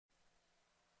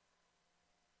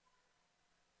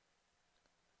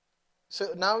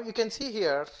So now you can see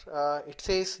here it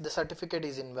says the certificate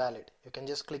is invalid. You can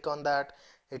just click on that.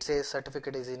 It says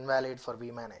certificate is invalid for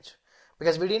vManage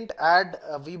because we didn't add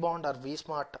a vBond or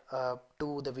vSmart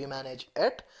to the vManage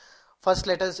yet. First,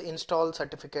 let us install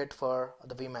certificate for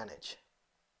the vManage.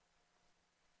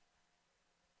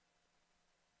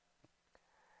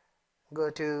 Go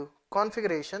to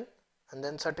configuration and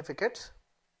then certificates,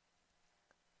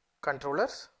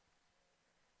 controllers.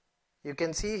 You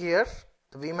can see here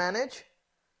the vManage,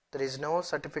 there is no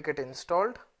certificate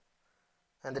installed,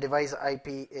 and the device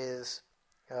IP is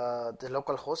the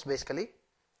local host basically.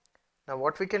 Now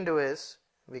what we can do is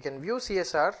we can view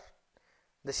CSR.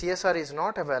 The CSR is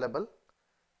not available.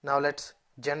 Now let's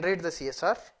generate the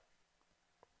CSR.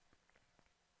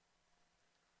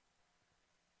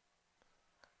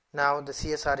 Now the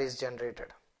CSR is generated.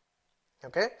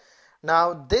 Okay.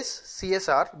 Now this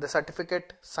CSR, the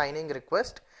certificate signing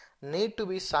request, need to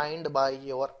be signed by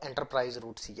your enterprise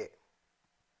root CA.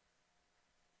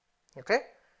 Okay.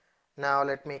 Now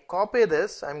let me copy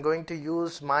this. I'm going to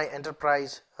use my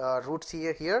enterprise root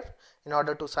CA here in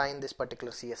order to sign this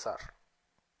particular CSR.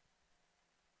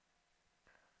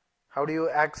 How do you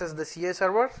access the CA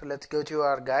server? Let's go to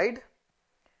our guide.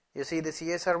 You see the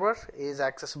CA server is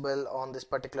accessible on this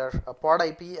particular pod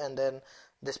IP and then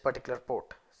this particular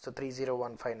port. So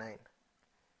 30159.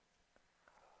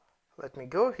 Let me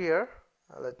go here.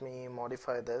 Let me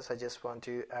modify this. I just want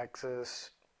to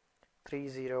access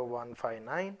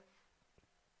 30159.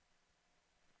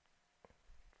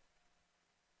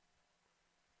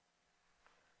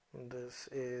 This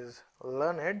is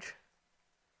Learnedze.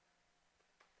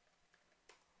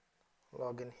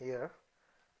 Log in here.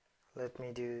 Let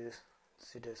me do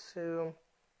sudo.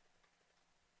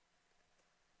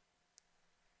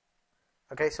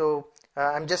 Okay, so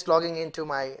I'm just logging into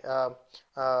my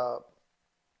CA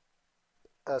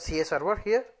server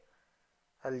here.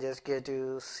 I'll just get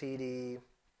to cd.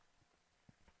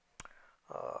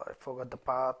 I forgot the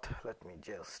path. Let me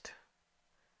just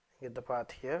get the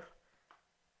path here.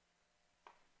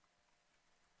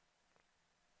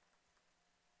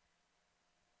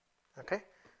 Okay,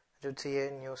 root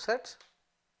CA new sets.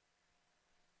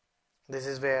 This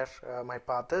is where my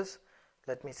path is.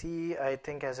 Let me see. I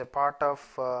think as a part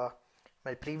of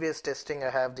my previous testing,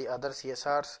 I have the other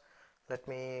CSRs. Let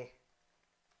me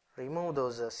remove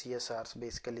those CSRs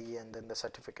basically, and then the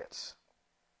certificates.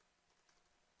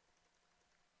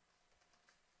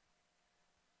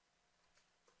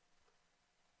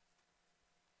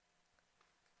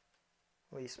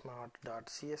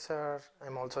 vsmart.csr.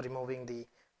 I'm also removing the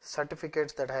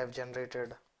certificates that I have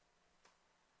generated.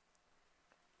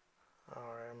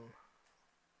 rm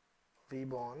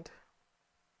vBond.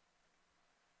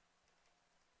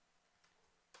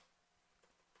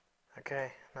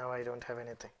 Okay, now I don't have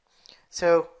anything.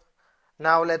 So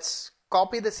now let's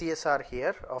copy the CSR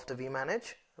here of the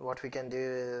vManage. What we can do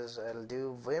is I'll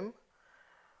do vim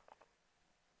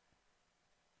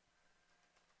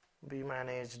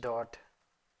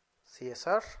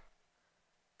vmanage.csr,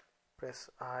 press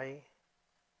I,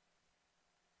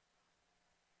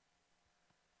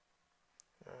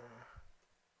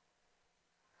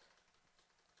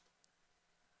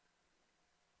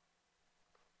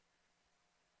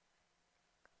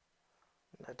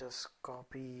 let us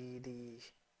copy the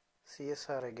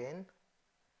CSR again.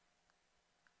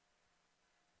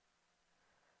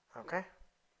 Okay,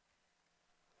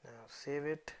 now save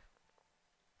it.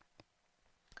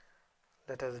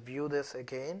 Let us view this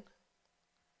again.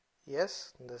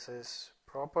 Yes, this is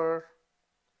proper.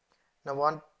 Now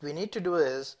what we need to do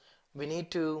is we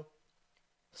need to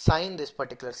sign this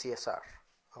particular CSR.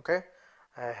 Okay,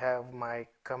 I have my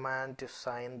command to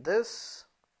sign this.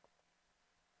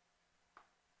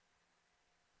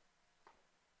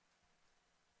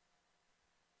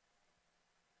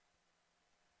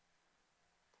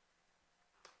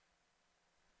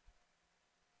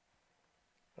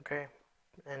 Okay,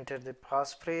 enter the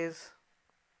passphrase.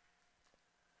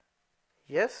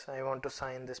 Yes, I want to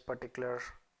sign this particular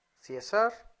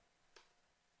CSR.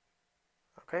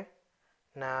 Okay,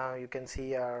 now you can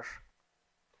see our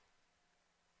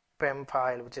PEM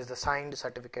file, which is the signed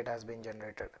certificate, has been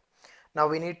generated. Now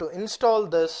we need to install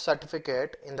this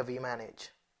certificate in the vManage,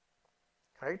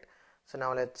 right? So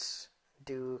now let's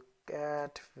do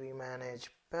cat vManage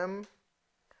PEM.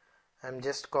 I'm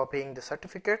just copying the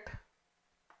certificate.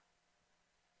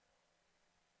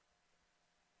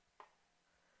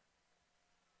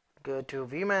 Go to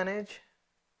vManage.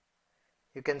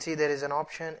 You can see there is an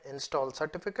option install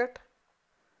certificate.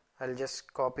 I'll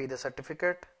just copy the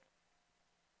certificate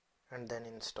and then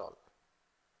install.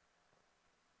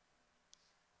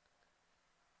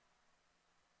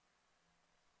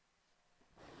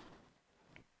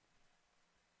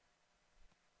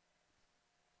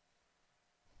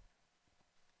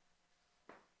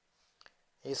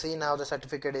 You see now the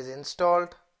certificate is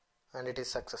installed and it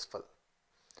is successful.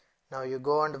 Now you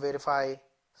go and verify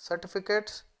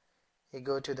certificates. You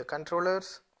go to the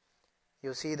controllers.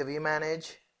 You see the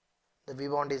vManage. The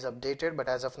vBond is updated, but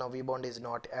as of now vBond is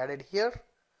not added here.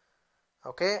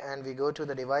 Okay, and we go to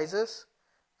the devices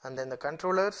and then the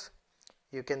controllers.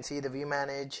 You can see the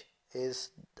vManage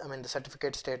is, the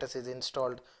certificate status is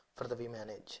installed for the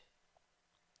vManage.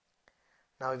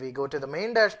 Now if we go to the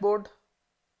main dashboard,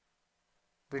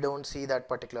 we don't see that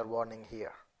particular warning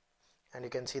here, and you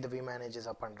can see the vManage is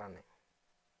up and running.